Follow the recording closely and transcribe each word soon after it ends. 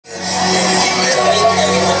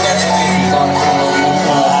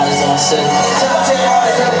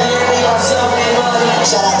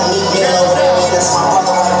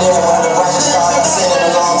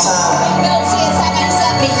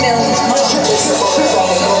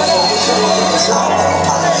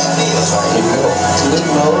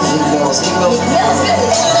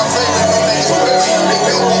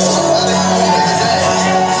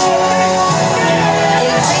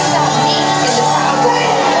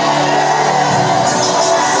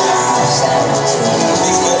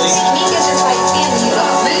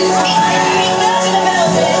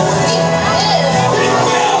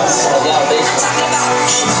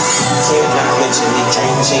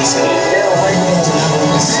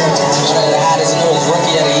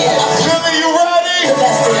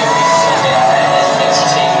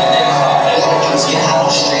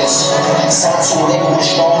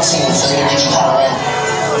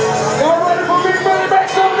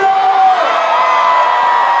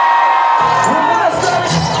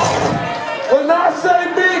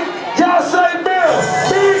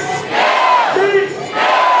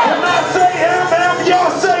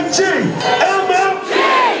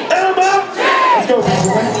go, man.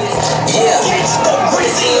 Yeah,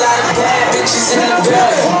 see a lot of bad bitches in the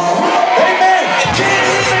building. Hey, man.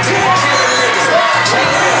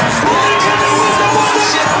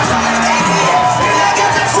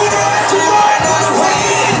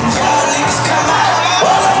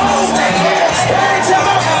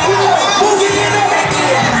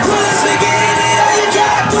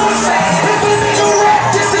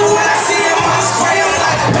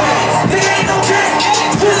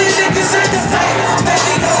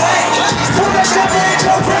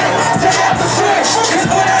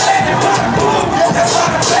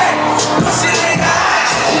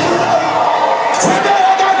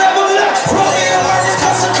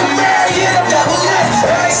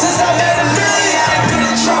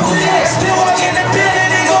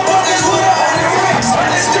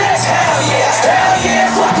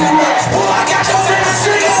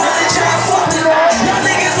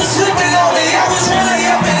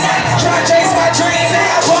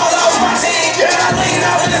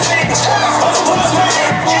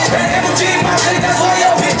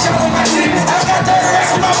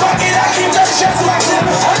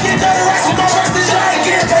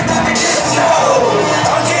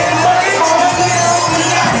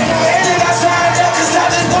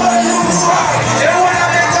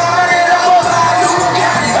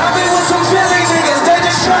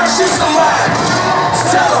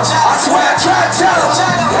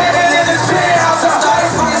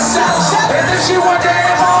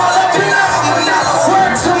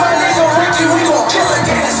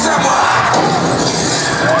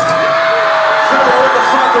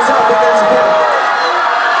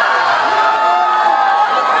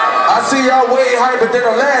 See y'all way hyper than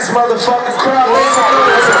the last motherfucking crowd.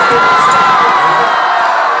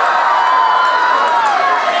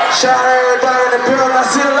 Shout out everybody in the building. I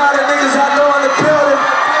see a lot of niggas I know in the building.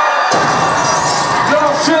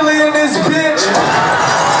 North Philly in this bitch.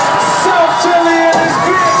 South Philly in this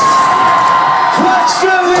bitch. West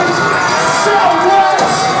Philly.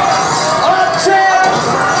 Southwest. Uptown.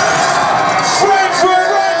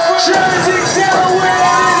 Frankfurt. Jersey, Delaware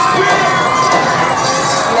in this bitch.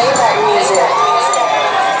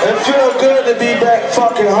 It feel good to be back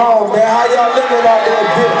fucking home, man. How y'all living out there,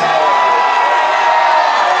 bitch?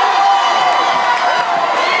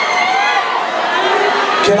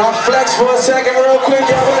 Can I flex for a second real quick?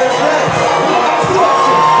 Y'all ready to flex?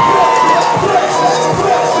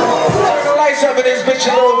 Turn the lights up in this bitch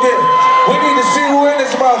a little bit. We need to see who in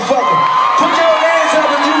this motherfucker. Put your hands up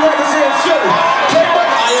if you represent Philly. Play my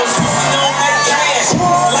I am smoking on that gas.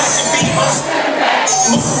 Like the beat must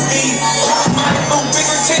move me.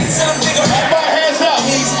 Bigger tits and I'm bigger. Everybody hands up.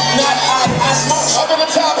 He's not hot. I smoke up in the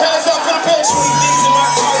top. Hands up for the bitch. Sweet things in my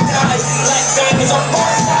car die. Like diamonds on bar.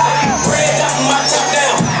 Bread up in my top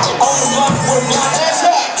down. On the block with my ass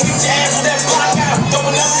up. Keep your ass with that block out.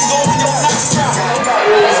 Throwing up and going in your nostril.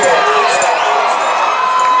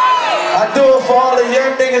 I do it for all the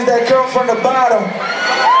young niggas that come from the bottom.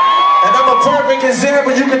 And I'm a perfect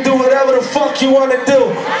example. You can do whatever the fuck you want to do.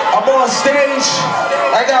 I'm on stage.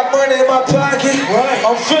 I got money in my pocket.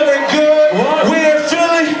 I'm feeling good.